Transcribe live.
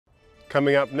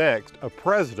Coming up next, a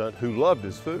president who loved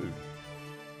his food.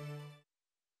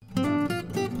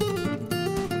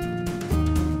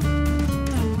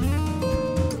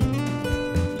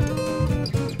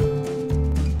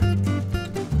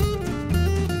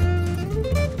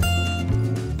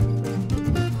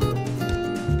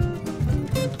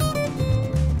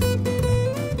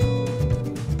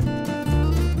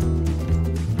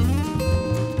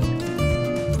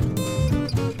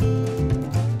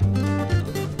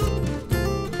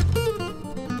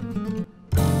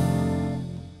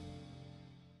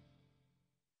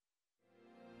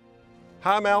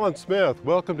 Hi, I'm Alan Smith.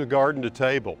 Welcome to Garden to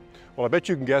Table. Well, I bet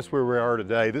you can guess where we are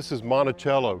today. This is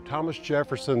Monticello, Thomas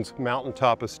Jefferson's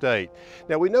mountaintop estate.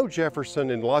 Now, we know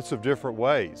Jefferson in lots of different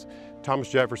ways. Thomas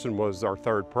Jefferson was our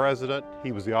third president.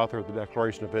 He was the author of the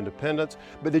Declaration of Independence.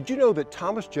 But did you know that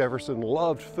Thomas Jefferson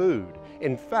loved food?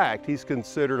 In fact, he's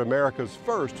considered America's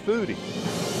first foodie.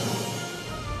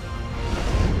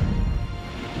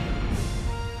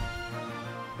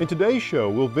 In today's show,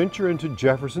 we'll venture into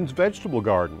Jefferson's vegetable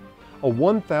garden, a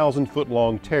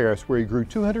 1,000-foot-long terrace where he grew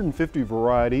 250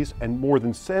 varieties and more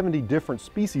than 70 different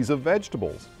species of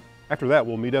vegetables. After that,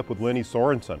 we'll meet up with Leni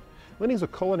Sorenson. Leni's a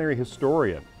culinary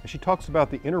historian, and she talks about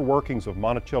the inner workings of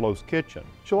Monticello's kitchen.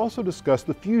 She'll also discuss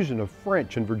the fusion of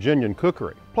French and Virginian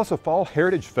cookery. Plus, a fall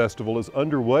heritage festival is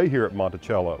underway here at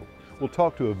Monticello. We'll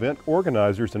talk to event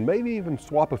organizers and maybe even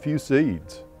swap a few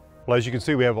seeds. Well, as you can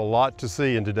see, we have a lot to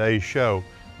see in today's show.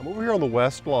 I'm over here on the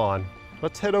west lawn.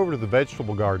 Let's head over to the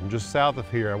vegetable garden just south of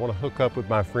here. I want to hook up with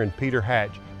my friend Peter Hatch,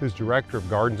 who's Director of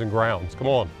Gardens and Grounds. Come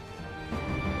on.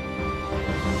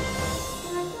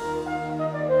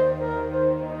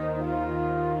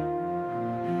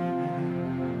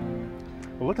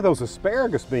 Well, look at those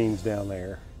asparagus beans down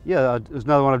there. Yeah, it was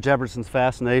another one of Jefferson's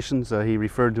fascinations. He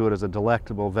referred to it as a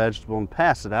delectable vegetable and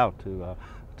passed it out to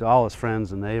all his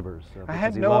friends and neighbors. I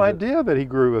had no idea that he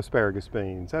grew asparagus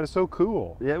beans. That is so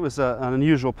cool. Yeah, it was an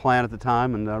unusual plant at the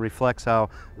time, and reflects how,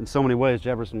 in so many ways,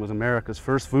 Jefferson was America's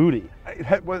first foodie.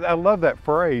 I love that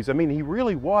phrase. I mean, he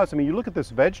really was. I mean, you look at this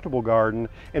vegetable garden,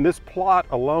 and this plot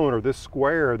alone, or this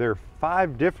square, there are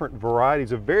 5 different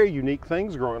varieties of very unique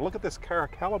things growing. Look at this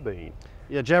caracalla bean.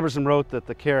 Yeah, Jefferson wrote that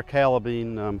the caracalla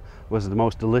bean was the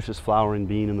most delicious flowering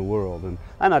bean in the world. And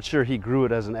I'm not sure he grew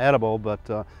it as an edible, but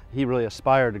he really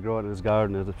aspired to grow it in his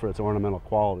garden for its ornamental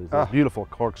qualities. Those beautiful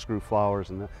corkscrew flowers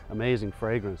and the amazing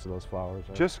fragrance of those flowers.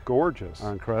 Just gorgeous.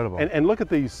 Are incredible. And look at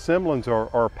these semblons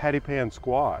or patty pan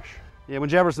squash. Yeah, when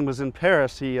Jefferson was in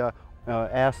Paris, he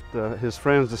asked his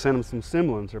friends to send him some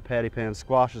semblons or patty pan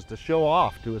squashes to show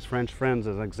off to his French friends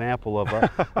as an example of an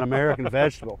American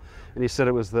vegetable. And he said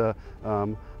it was the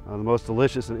most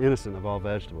delicious and innocent of all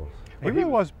vegetables. He really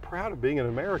was proud of being an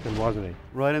American, wasn't he?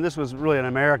 Right, and this was really an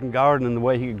American garden in the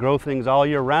way he could grow things all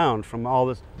year round from all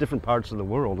the different parts of the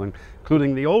world,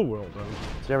 including the old world.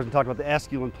 Jefferson talked about the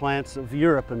esculent plants of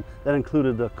Europe, and that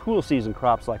included the cool season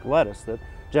crops like lettuce that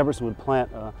Jefferson would plant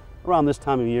around this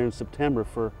time of year in September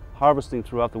for harvesting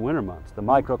throughout the winter months. The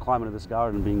microclimate of this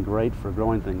garden being great for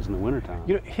growing things in the wintertime.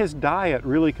 You know, his diet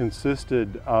really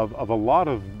consisted of a lot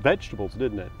of vegetables,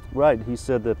 didn't it? Right. He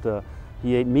said that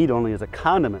he ate meat only as a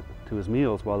condiment to his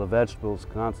meals, while the vegetables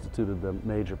constituted the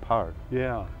major part.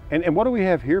 Yeah. And what do we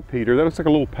have here, Peter? That looks like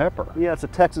a little pepper. Yeah, it's a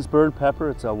Texas bird pepper.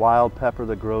 It's a wild pepper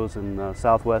that grows in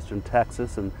southwestern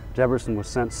Texas, and Jefferson was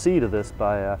sent seed of this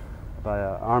by an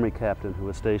Army captain who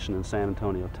was stationed in San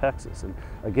Antonio, Texas. And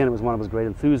again, it was one of his great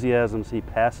enthusiasms. He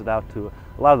passed it out to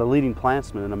a lot of the leading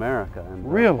plantsmen in America. And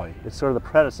really? It's sort of the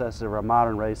predecessor of our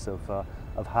modern race of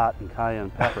hot and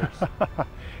cayenne peppers.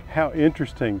 How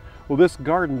interesting. Well, this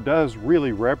garden does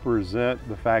really represent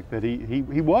the fact that he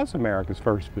was America's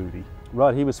first foodie.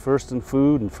 Right, he was first in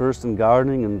food and first in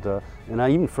gardening and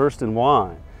even first in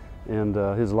wine. And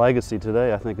his legacy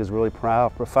today, I think, is really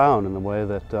profound in the way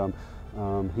that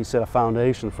he set a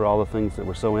foundation for all the things that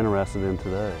we're so interested in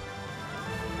today.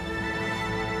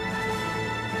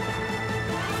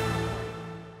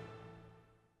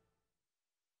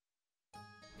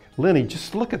 Leni,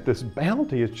 just look at this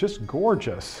bounty. It's just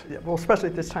gorgeous. Yeah, well, especially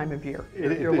at this time of year.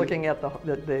 You're looking at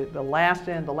the last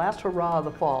end, the last hurrah of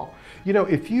the fall. You know,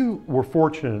 if you were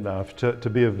fortunate enough to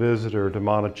be a visitor to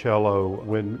Monticello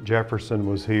when Jefferson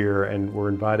was here and were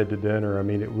invited to dinner, I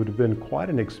mean, it would have been quite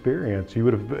an experience. You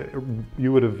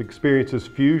would have experienced this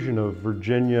fusion of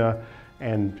Virginia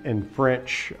and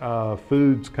French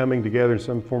foods coming together in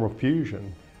some form of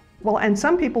fusion. Well, and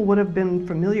some people would have been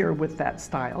familiar with that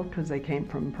style because they came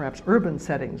from perhaps urban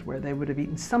settings where they would have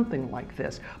eaten something like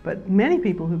this. But many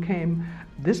people who came,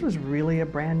 this was really a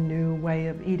brand new way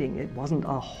of eating. It wasn't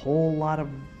a whole lot of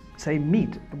say,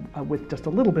 meat with just a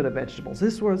little bit of vegetables.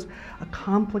 This was a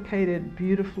complicated,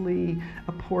 beautifully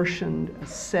apportioned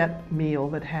set meal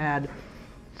that had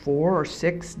 4 or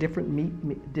 6 different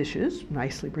meat dishes,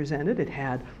 nicely presented. It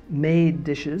had made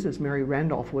dishes, as Mary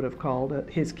Randolph would have called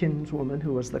his kinswoman,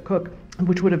 who was the cook,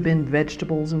 which would have been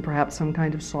vegetables and perhaps some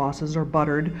kind of sauces or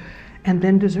buttered, and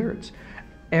then desserts.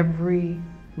 Every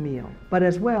meal. But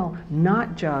as well,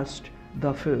 not just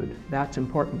the food, that's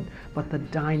important, but the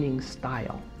dining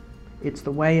style. It's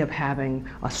the way of having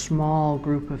a small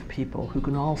group of people who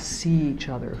can all see each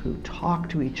other, who talk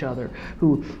to each other,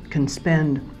 who can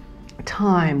spend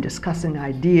time discussing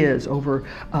ideas over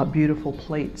beautiful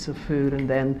plates of food, and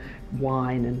then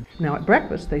wine. And now at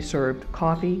breakfast they served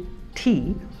coffee,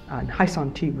 tea, and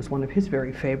Hyson tea was one of his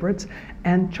very favorites,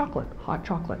 and chocolate, hot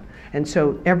chocolate. And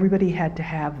so everybody had to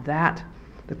have that.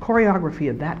 The choreography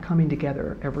of that coming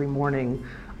together every morning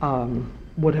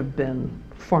would have been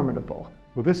formidable.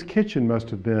 Well, this kitchen must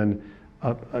have been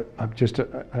just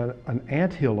an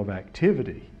anthill of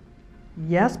activity.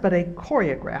 Yes, but a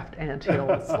choreographed anthill.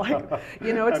 It's like,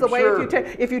 you know, it's the way sure.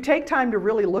 if you take time to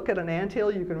really look at an anthill,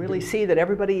 you can really see that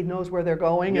everybody knows where they're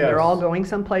going, yes. and they're all going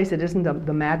someplace. It isn't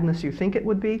the madness you think it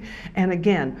would be. And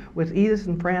again, with Edith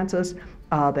and Francis,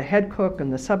 the head cook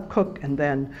and the sub cook, and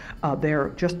then they're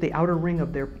just the outer ring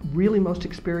of their really most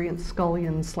experienced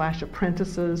scullions /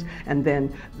 apprentices, and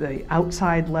then the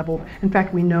outside level. In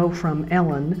fact, we know from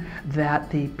Ellen that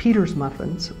the Peter's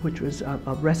muffins, which was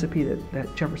a recipe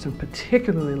that Jefferson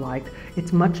particularly liked,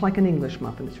 it's much like an English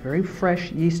muffin. It's very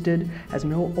fresh, yeasted, has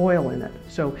no oil in it.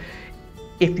 So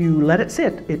if you let it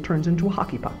sit, it turns into a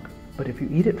hockey puck. But if you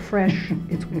eat it fresh,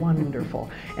 it's wonderful.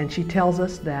 And she tells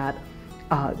us that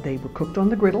they were cooked on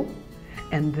the griddle,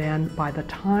 and then by the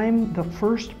time the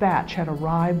first batch had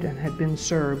arrived and had been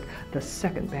served, the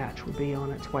second batch would be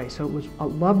on its way. So it was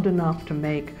loved enough to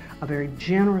make a very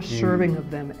generous serving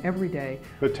of them every day.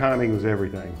 But timing was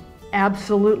everything.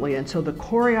 Absolutely, and so the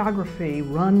choreography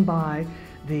run by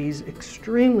these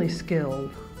extremely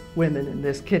skilled women in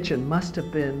this kitchen must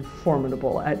have been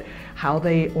formidable at how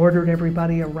they ordered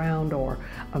everybody around or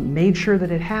made sure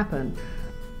that it happened.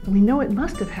 We know it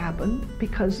must have happened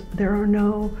because there are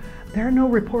no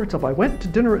reports of I went to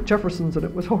dinner at Jefferson's and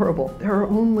it was horrible. There are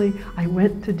only I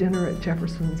went to dinner at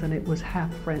Jefferson's and it was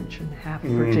half French and half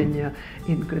Virginia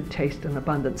in good taste and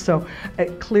abundance. So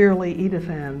clearly Edith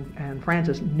and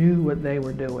Francis knew what they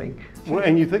were doing. Well,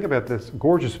 and you think about this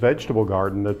gorgeous vegetable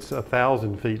garden that's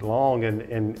 1,000 feet long,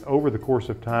 and over the course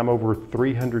of time, over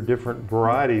 300 different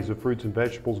varieties of fruits and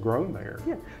vegetables grown there.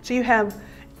 Yeah. So you have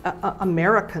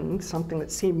American, something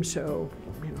that seems so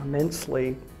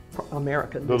immensely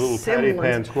American. The little patty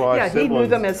pan squash. Yeah, he knew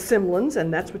them as simlins,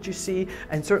 and that's what you see.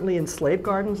 And certainly in slave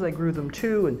gardens they grew them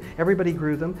too, and everybody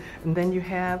grew them. And then you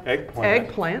have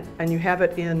eggplant, and you have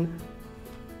it in,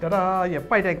 ta-da, you have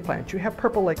white eggplant, you have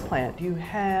purple eggplant, you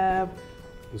have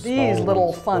these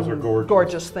little fun,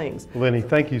 gorgeous things. Leni,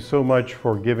 thank you so much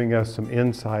for giving us some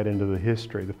insight into the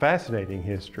history, the fascinating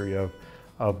history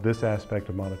of this aspect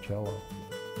of Monticello.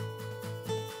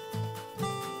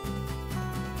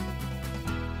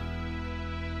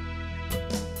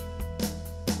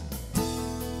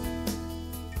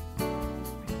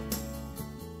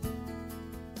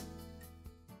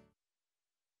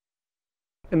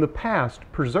 In the past,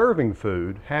 preserving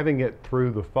food, having it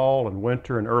through the fall and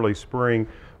winter and early spring,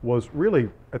 was really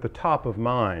at the top of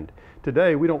mind.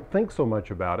 Today, we don't think so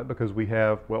much about it because we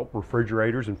have, well,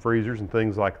 refrigerators and freezers and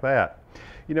things like that.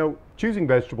 You know, choosing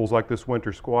vegetables like this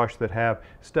winter squash that have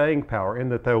staying power in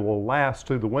that they will last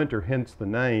through the winter, hence the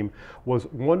name, was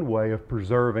one way of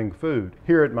preserving food.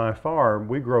 Here at my farm,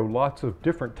 we grow lots of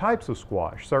different types of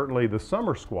squash. Certainly the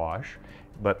summer squash,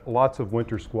 but lots of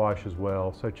winter squash as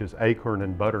well, such as acorn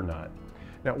and butternut.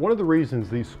 Now, one of the reasons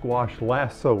these squash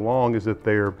last so long is that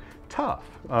they're tough.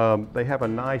 They have a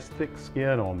nice thick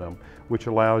skin on them, which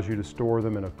allows you to store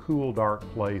them in a cool, dark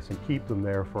place and keep them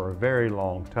there for a very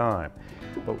long time.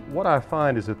 But what I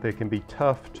find is that they can be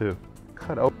tough to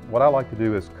cut open. What I like to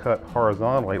do is cut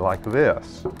horizontally like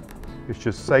this. It's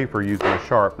just safer using a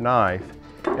sharp knife,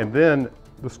 and then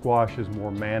the squash is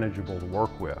more manageable to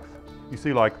work with. You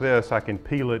see, like this, I can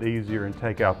peel it easier and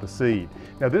take out the seed.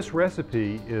 Now, this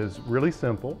recipe is really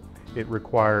simple. It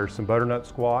requires some butternut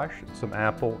squash, some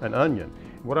apple, and onion.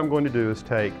 What I'm going to do is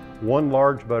take one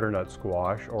large butternut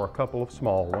squash or a couple of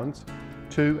small ones,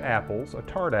 2 apples, a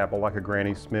tart apple like a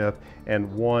Granny Smith,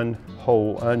 and 1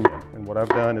 whole onion. And what I've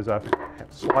done is I've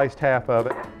sliced half of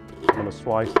it. I'm going to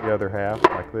slice the other half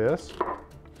like this.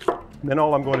 And then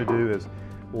all I'm going to do is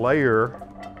layer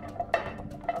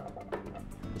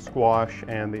squash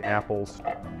and the apples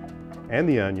and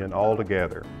the onion all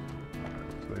together.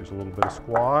 So So there's a little bit of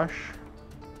squash.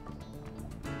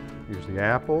 Here's the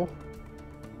apple.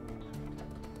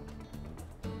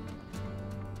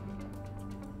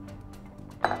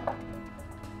 And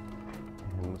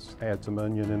let's add some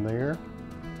onion in there.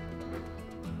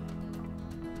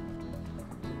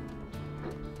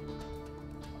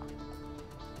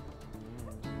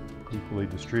 Equally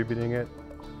distributing it.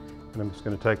 And I'm just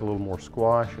going to take a little more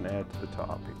squash and add to the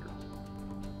top here.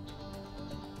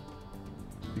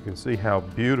 You can see how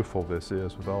beautiful this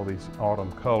is with all these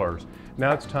autumn colors.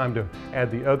 Now it's time to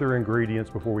add the other ingredients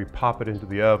before we pop it into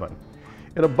the oven.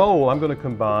 In a bowl, I'm going to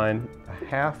combine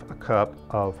 ½ a cup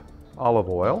of olive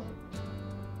oil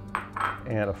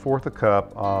and ¼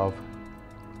 cup of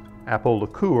apple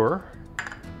liqueur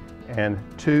and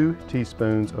 2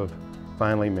 teaspoons of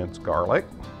finely minced garlic.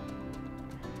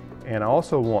 And I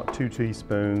also want 2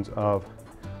 teaspoons of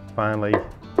finely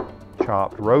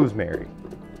chopped rosemary.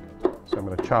 So I'm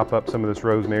going to chop up some of this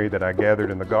rosemary that I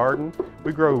gathered in the garden.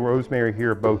 We grow rosemary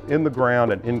here both in the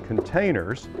ground and in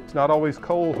containers. It's not always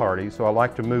cold hardy, so I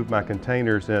like to move my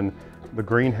containers in the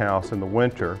greenhouse in the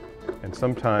winter, and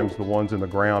sometimes the ones in the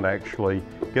ground actually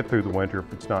get through the winter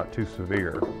if it's not too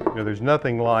severe. You know, there's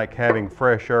nothing like having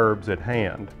fresh herbs at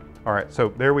hand. All right,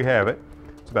 so there we have it.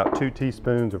 It's about 2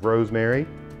 teaspoons of rosemary.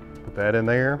 Put that in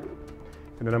there.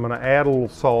 And then I'm going to add a little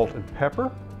salt and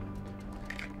pepper.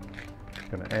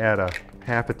 Going to add a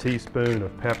 ½ teaspoon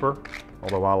of pepper,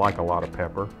 although I like a lot of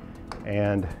pepper,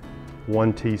 and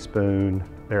 1 teaspoon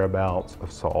thereabouts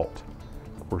of salt.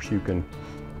 Of course, you can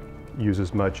use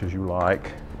as much as you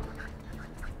like.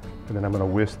 And then I'm going to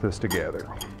whisk this together.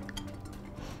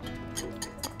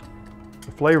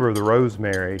 The flavor of the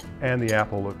rosemary and the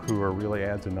apple liqueur really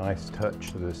adds a nice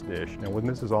touch to this dish. Now, when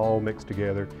this is all mixed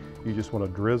together, you just want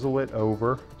to drizzle it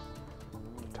over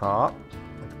the top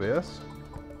like this.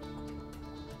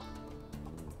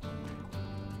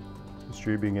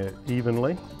 Distributing it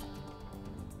evenly.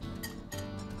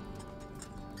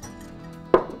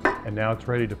 And now it's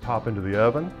ready to pop into the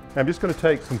oven. I'm just going to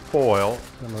take some foil,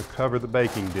 I'm going to cover the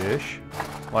baking dish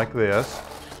like this,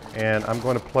 and I'm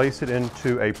going to place it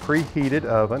into a preheated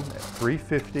oven at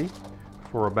 350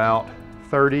 for about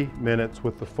 30 minutes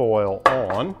with the foil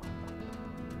on.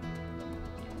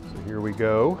 So here we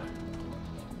go.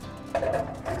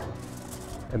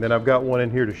 And then I've got one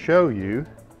in here to show you.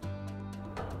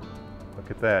 Look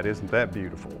at that, isn't that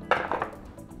beautiful?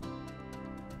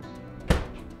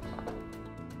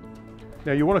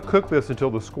 Now you want to cook this until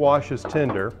the squash is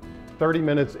tender, 30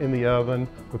 minutes in the oven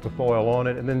with the foil on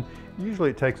it, and then usually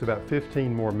it takes about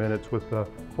 15 more minutes with the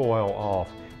foil off.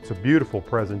 It's a beautiful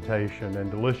presentation and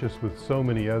delicious with so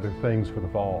many other things for the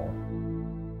fall.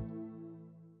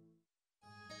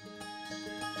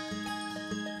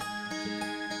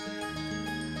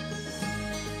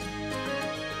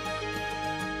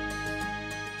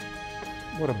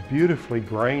 What a beautifully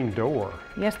grained door.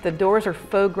 Yes, the doors are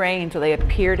faux grain, so they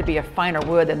appear to be a finer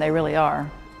wood than they really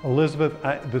are. Elizabeth,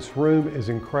 this room is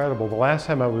incredible. The last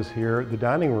time I was here, the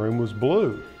dining room was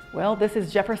blue. Well, this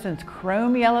is Jefferson's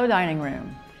chrome yellow dining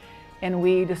room. And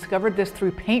we discovered this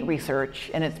through paint research,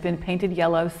 and it's been painted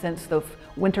yellow since the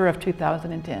winter of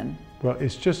 2010. Well,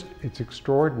 it's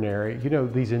extraordinary. You know,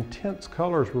 these intense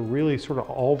colors were really sort of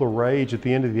all the rage at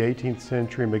the end of the 18th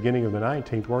century and beginning of the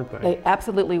 19th, weren't they? They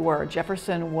absolutely were.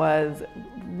 Jefferson was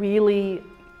really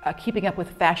keeping up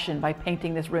with fashion by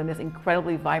painting this room this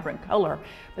incredibly vibrant color.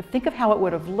 But think of how it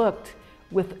would have looked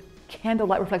with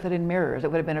candlelight reflected in mirrors. It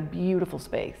would have been a beautiful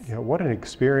space. Yeah, what an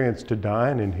experience to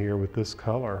dine in here with this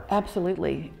color.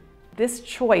 Absolutely. This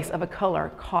choice of a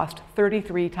color cost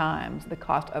 33 times the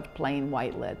cost of plain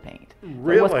white lead paint.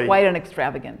 Really? It was quite an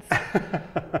extravagance.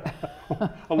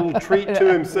 A little treat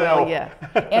to himself. Well, yeah,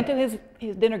 and to his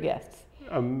dinner guests.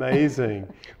 Amazing.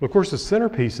 Well, of course, the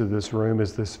centerpiece of this room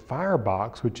is this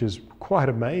firebox, which is quite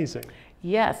amazing.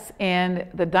 Yes, and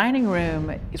the dining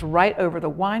room is right over the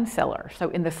wine cellar. So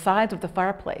in the sides of the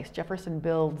fireplace, Jefferson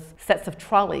builds sets of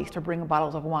trolleys to bring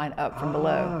bottles of wine up from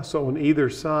below. So on either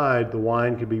side, the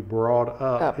wine could be brought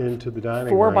up into the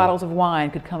dining room. 4 bottles of wine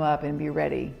could come up and be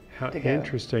ready to go.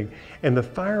 Interesting. And the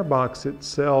firebox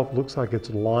itself looks like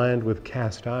it's lined with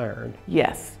cast iron.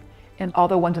 Yes. And all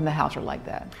the ones in the house are like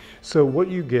that. So what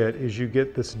you get is you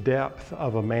get this depth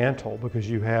of a mantle because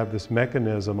you have this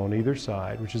mechanism on either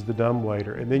side, which is the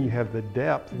dumbwaiter, and then you have the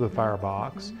depth of the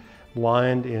firebox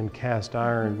lined in cast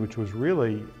iron, which was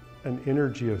really an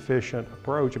energy efficient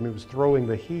approach. I mean, it was throwing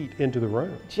the heat into the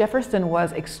room. Jefferson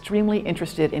was extremely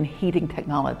interested in heating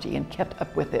technology and kept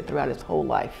up with it throughout his whole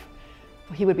life.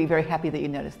 He would be very happy that you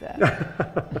noticed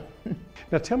that.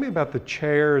 Now tell me about the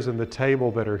chairs and the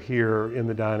table that are here in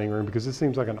the dining room, because this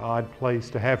seems like an odd place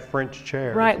to have French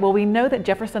chairs. Right, well, we know that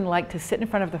Jefferson liked to sit in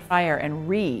front of the fire and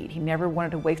read. He never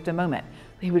wanted to waste a moment.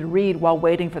 He would read while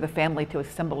waiting for the family to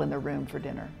assemble in the room for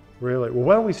dinner. Really? Well,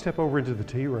 why don't we step over into the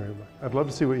tea room? I'd love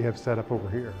to see what you have set up over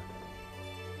here.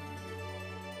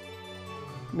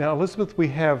 Now, Elizabeth, we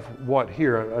have what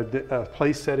here, a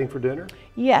place setting for dinner?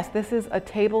 Yes, this is a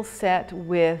table set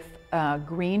with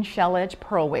green shell edge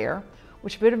pearlware,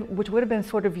 which would have been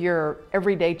sort of your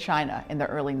everyday china in the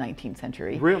early 19th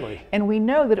century. Really? And we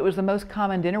know that it was the most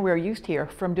common dinnerware used here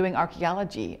from doing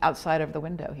archaeology outside of the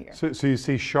window here. So you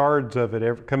see shards of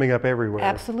it coming up everywhere?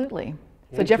 Absolutely.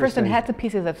 So Jefferson had some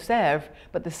pieces of Sèvres,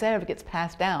 but the Sèvres gets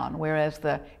passed down, whereas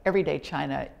the everyday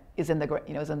china is in the,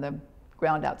 is in the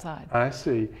ground outside. I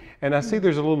see. And I see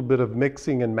there's a little bit of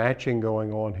mixing and matching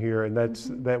going on here, and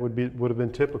that would have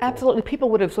been typical. Absolutely.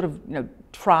 People would have sort of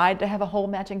tried to have a whole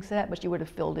matching set, but you would have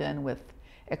filled in with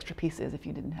extra pieces if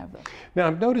you didn't have them. Now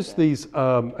I've noticed these,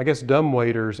 I guess,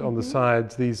 dumbwaiters on the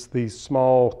sides, these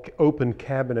small open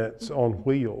cabinets on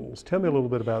wheels. Tell me a little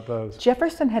bit about those.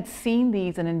 Jefferson had seen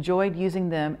these and enjoyed using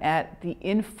them at the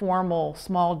informal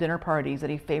small dinner parties that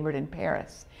he favored in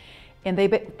Paris. And they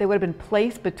would have been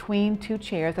placed between two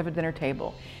chairs of a dinner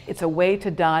table. It's a way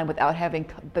to dine without having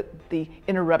the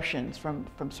interruptions from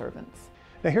servants.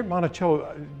 Now here at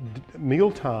Monticello,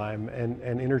 mealtime and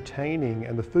entertaining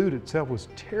and the food itself was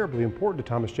terribly important to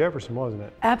Thomas Jefferson, wasn't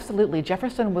it? Absolutely.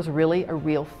 Jefferson was really a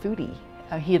real foodie.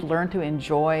 He had learned to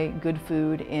enjoy good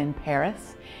food in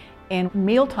Paris. And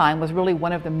mealtime was really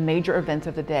one of the major events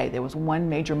of the day. There was one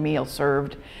major meal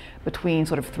served between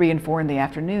sort of 3 and 4 in the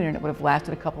afternoon, and it would have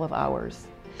lasted a couple of hours.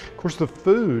 Of course, the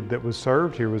food that was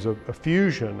served here was a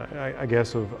fusion, I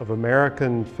guess, of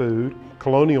American food,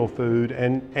 colonial food,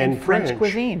 and French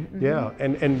cuisine. Mm-hmm. Yeah,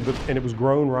 and it was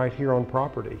grown right here on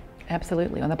property.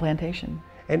 Absolutely, on the plantation.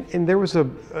 And there was a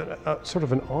sort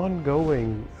of an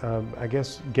ongoing, I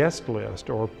guess, guest list,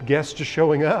 or guests just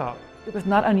showing up. It was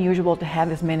not unusual to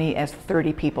have as many as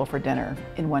 30 people for dinner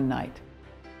in one night.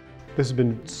 This has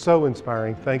been so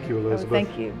inspiring. Thank you, Elizabeth. Oh,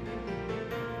 thank you.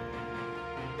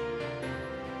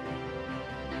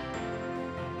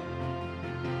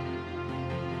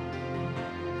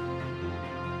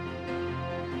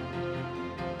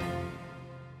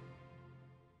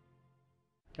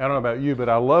 I don't know about you, but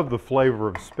I love the flavor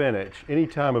of spinach any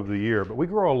time of the year. But we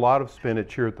grow a lot of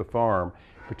spinach here at the farm,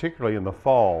 particularly in the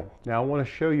fall. Now I want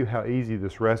to show you how easy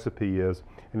this recipe is,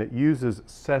 and it uses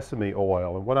sesame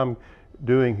oil. And what I'm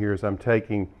doing here is I'm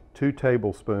taking 2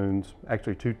 tablespoons,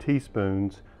 actually 2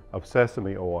 teaspoons of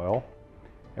sesame oil,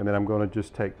 and then I'm going to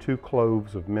just take 2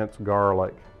 cloves of minced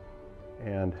garlic,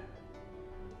 and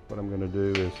what I'm going to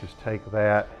do is just take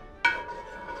that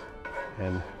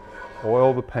and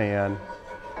oil the pan.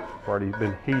 I've already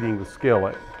been heating the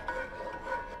skillet.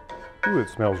 Ooh, it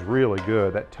smells really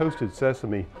good. That toasted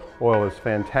sesame oil is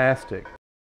fantastic.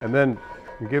 And then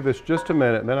we'll give this just a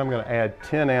minute, and then I'm going to add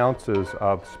 10 ounces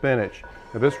of spinach.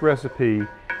 Now this recipe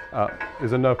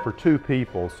is enough for 2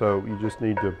 people, so you just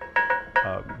need to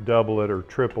double it or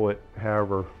triple it,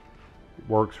 however it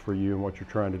works for you and what you're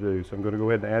trying to do. So I'm going to go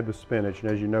ahead and add the spinach,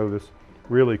 and as you know, this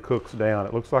really cooks down.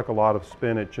 It looks like a lot of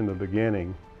spinach in the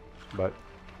beginning, but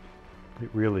it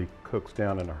really cooks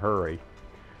down in a hurry.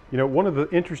 You know, one of the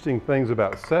interesting things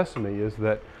about sesame is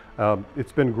that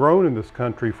it's been grown in this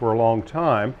country for a long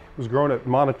time. It was grown at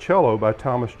Monticello by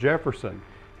Thomas Jefferson.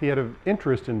 He had an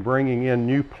interest in bringing in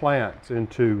new plants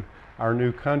into our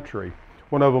new country.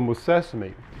 One of them was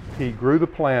sesame. He grew the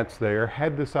plants there,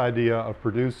 had this idea of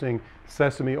producing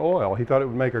sesame oil. He thought it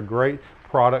would make a great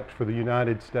product for the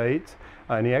United States,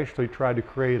 and he actually tried to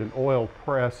create an oil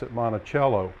press at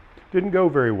Monticello. Didn't go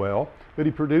very well, but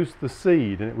he produced the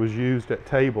seed, and it was used at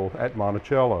table at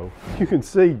Monticello. You can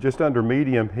see just under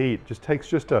medium heat, it just takes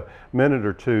just a minute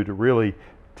or 2 to really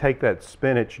take that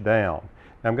spinach down.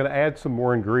 Now I'm going to add some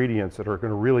more ingredients that are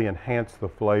going to really enhance the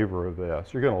flavor of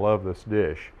this. You're going to love this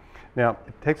dish. Now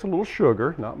it takes a little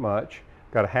sugar, not much.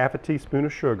 Got a half a teaspoon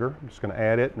of sugar. I'm just going to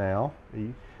add it now.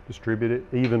 Distribute it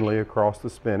evenly across the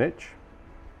spinach.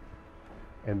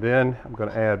 And then I'm going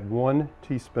to add 1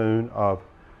 teaspoon of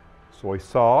soy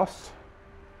sauce.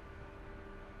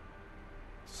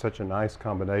 Such a nice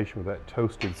combination with that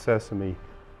toasted sesame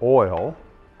oil.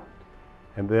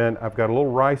 And then I've got a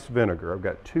little rice vinegar. I've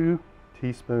got 2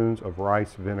 teaspoons of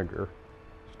rice vinegar,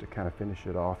 just to kind of finish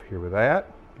it off here with that.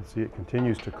 You can see it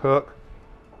continues to cook.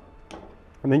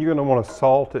 And then you're going to want to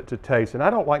salt it to taste. And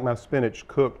I don't like my spinach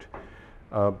cooked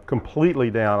completely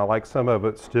down. I like some of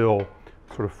it still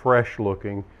sort of fresh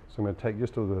looking. So I'm going to take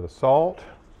just a little bit of salt.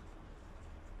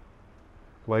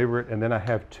 Flavor it, and then I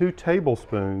have 2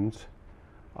 tablespoons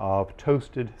of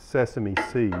toasted sesame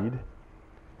seed,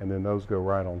 and then those go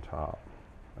right on top,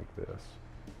 like this.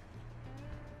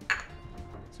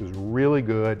 This is really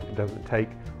good. It doesn't take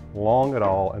long at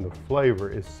all, and the flavor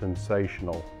is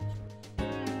sensational.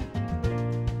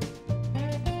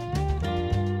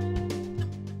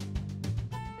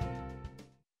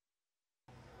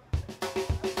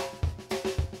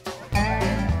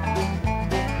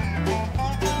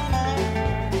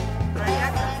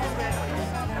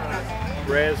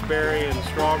 Raspberry and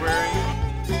strawberry.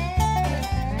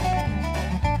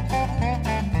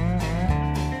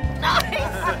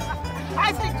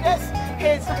 I suggest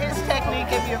his technique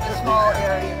if you have a small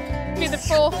area. Be the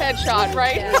full headshot,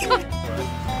 right?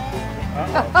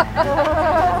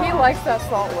 He likes that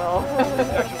salt well.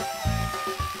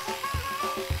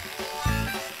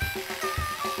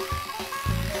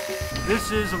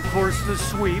 This is, of course, the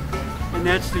sweep, and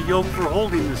that's the yolk for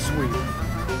holding the sweep.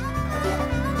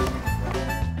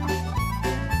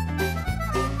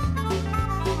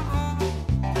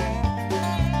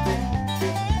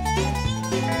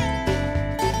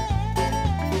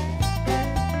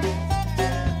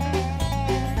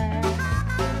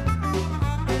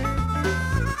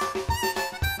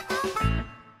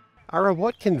 Ira,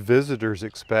 what can visitors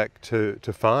expect to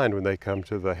find when they come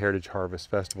to the Heritage Harvest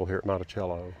Festival here at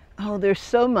Monticello? Oh, there's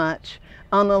so much.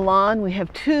 On the lawn, we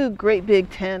have 2 great big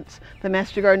tents. The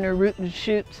Master Gardener Root and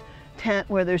Shoots tent,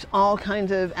 where there's all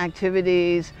kinds of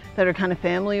activities that are kind of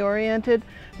family oriented.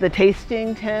 The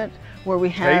tasting tent, where we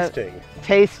have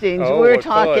tastings. Oh, we're what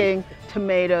talking fun.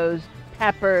 Tomatoes,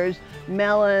 peppers,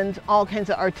 melons, all kinds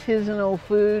of artisanal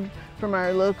food from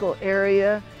our local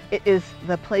area. It is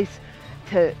the place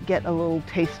to get a little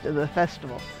taste of the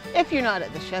festival, if you're not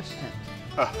at the chef's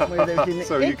tent, where there's an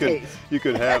So you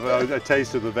could have a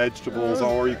taste of the vegetables,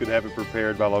 or you could have it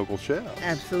prepared by local chefs.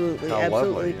 Absolutely, How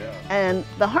absolutely. Lovely, yeah. And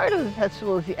the heart of the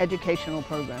festival is the educational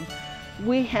program.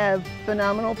 We have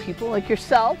phenomenal people like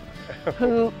yourself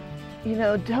who, you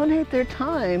know, donate their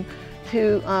time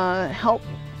to help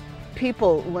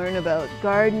people learn about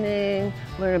gardening,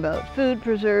 learn about food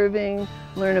preserving,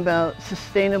 learn about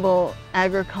sustainable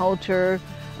agriculture.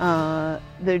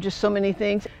 There are just so many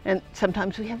things. And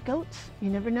sometimes we have goats, you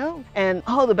never know. And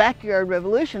the Backyard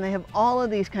Revolution, they have all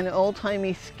of these kind of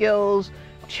old-timey skills,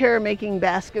 chair making,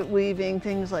 basket weaving,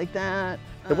 things like that.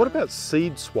 And what about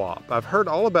seed swap? I've heard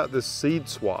all about this seed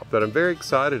swap that I'm very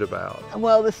excited about.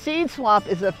 Well, the seed swap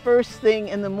is the first thing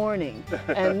in the morning.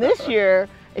 And this year,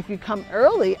 if you come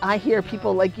early, I hear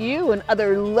people like you and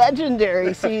other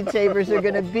legendary seed savers are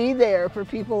going to be there for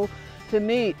people to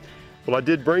meet. Well, I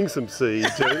did bring some seed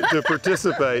to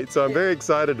participate, so I'm very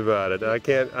excited about it. I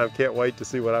can't wait to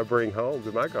see what I bring home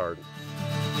to my garden.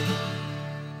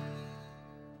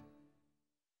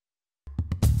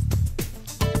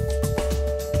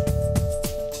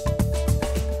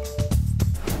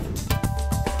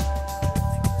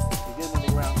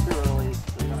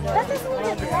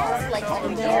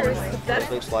 It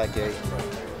looks like a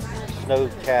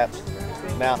snow-capped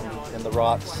mountain in the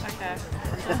rocks. Okay.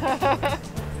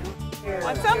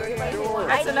 Want some?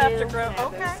 That's enough to grow.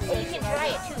 Okay. So you can try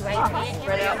it too, right?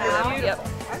 Spread out now. Yep.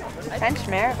 French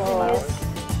marigolds.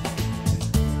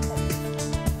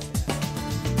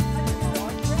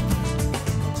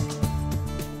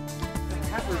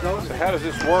 So how does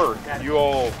this work? You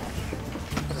all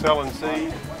selling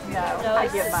seed? No, I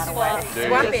give mine away.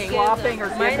 Swapping or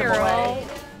giving away.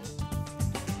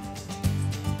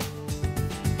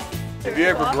 Have you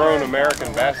ever grown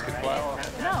American basket flower?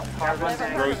 No.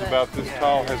 It grows about this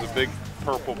tall, has a big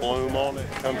purple bloom on it.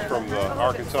 It comes from the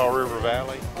Arkansas River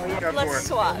Valley. Let's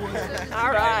swap.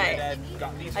 All right.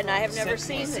 And I have never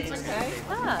seen these. Okay.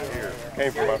 Here,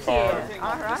 came from my farm.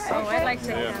 All right. Oh, I'd like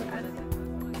to.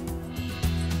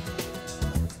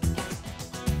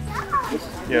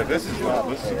 Yeah, this looks like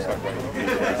one of these.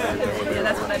 Yeah,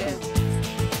 that's what it is.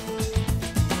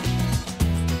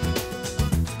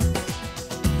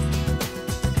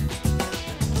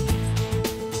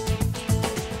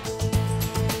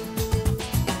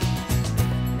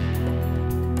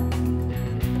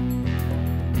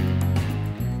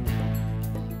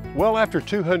 Well, after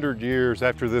 200 years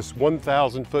after this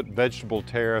 1,000-foot vegetable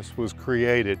terrace was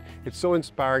created, it's so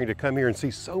inspiring to come here and see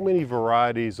so many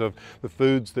varieties of the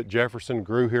foods that Jefferson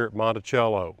grew here at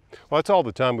Monticello. Well, that's all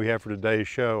the time we have for today's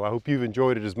show. I hope you've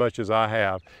enjoyed it as much as I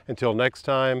have. Until next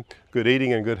time, good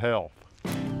eating and good health.